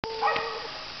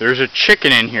There's a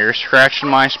chicken in here scratching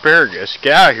my asparagus.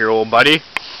 Get out of here, old buddy.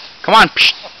 Come on.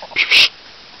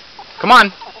 Come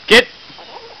on. Get.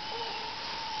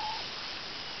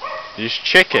 These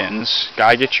chickens.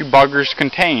 Gotta get you buggers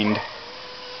contained.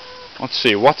 Let's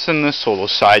see, what's in this little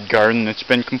side garden that's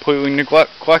been completely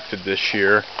neglected this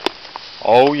year?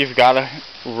 Oh, you've got a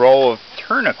row of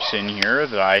turnips in here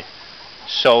that I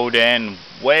sowed in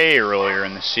way earlier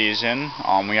in the season.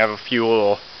 We have a few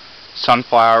little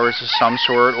sunflowers of some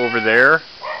sort over there.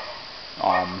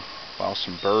 Well,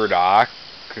 some burdock.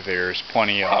 There's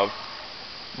plenty of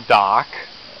dock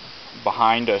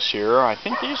behind us here. I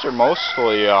think these are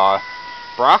mostly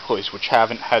broccolis, which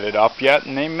haven't headed up yet,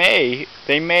 and they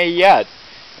may yet.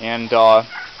 And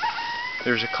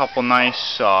there's a couple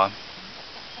nice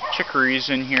chicories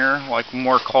in here, like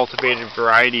more cultivated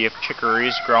variety of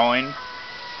chicories growing.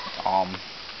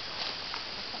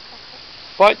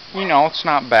 But, you know, it's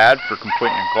not bad for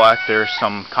complete neglect. There's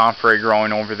some comfrey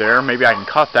growing over there. Maybe I can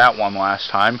cut that one last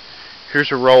time.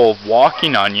 Here's a row of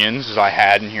walking onions I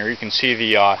had in here. You can see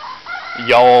the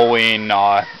yellowing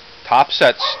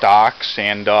topset stalks,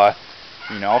 and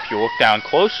you know, if you look down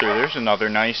closer, there's another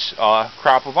nice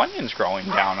crop of onions growing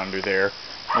down under there.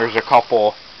 There's a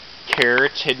couple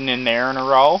carrots hidden in there in a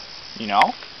row. You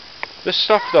know, this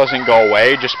stuff doesn't go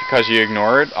away just because you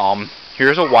ignore it.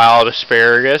 Here's a wild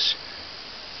asparagus.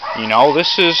 You know,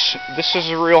 this is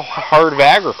a real heart of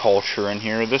agriculture in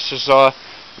here. This is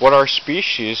what our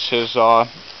species has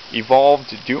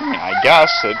evolved doing. I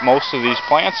guess that most of these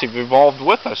plants have evolved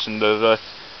with us into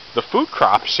the food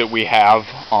crops that we have.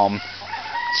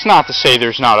 It's not to say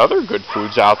there's not other good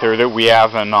foods out there that we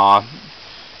haven't,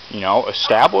 you know,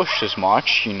 established as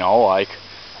much. You know, like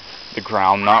the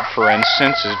groundnut, for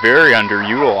instance, is very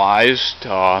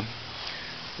underutilized.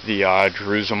 The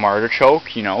Jerusalem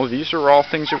artichoke. You know, these are all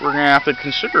things that we're going to have to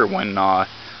consider when the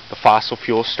fossil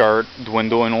fuels start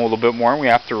dwindling a little bit more. We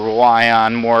have to rely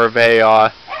on more of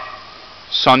a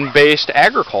sun-based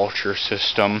agriculture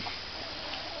system.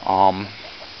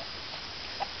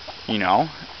 You know,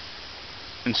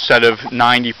 instead of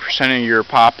 90% of your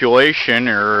population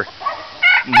or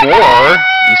more,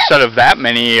 instead of that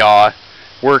many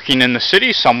working in the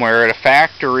city somewhere at a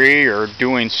factory or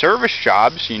doing service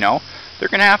jobs, you know, they're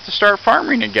going to have to start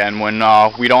farming again when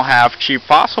we don't have cheap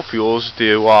fossil fuels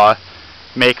to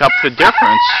make up the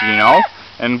difference, you know,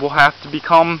 and we'll have to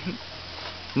become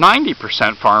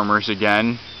 90% farmers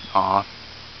again.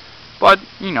 But,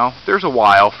 you know, there's a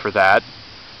while for that.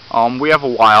 We have a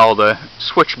while to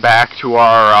switch back to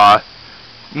our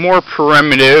more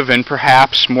primitive and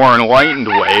perhaps more enlightened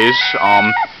ways.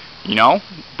 You know,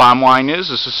 bottom line is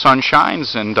the sun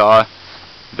shines, and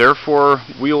therefore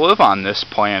we live on this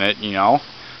planet. You know,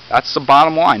 that's the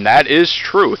bottom line. That is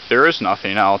truth. There is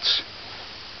nothing else.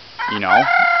 You know,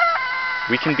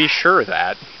 we can be sure of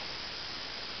that.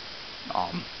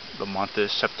 The month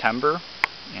is September,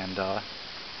 and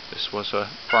this was a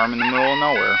farm in the middle of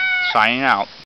nowhere. Signing out.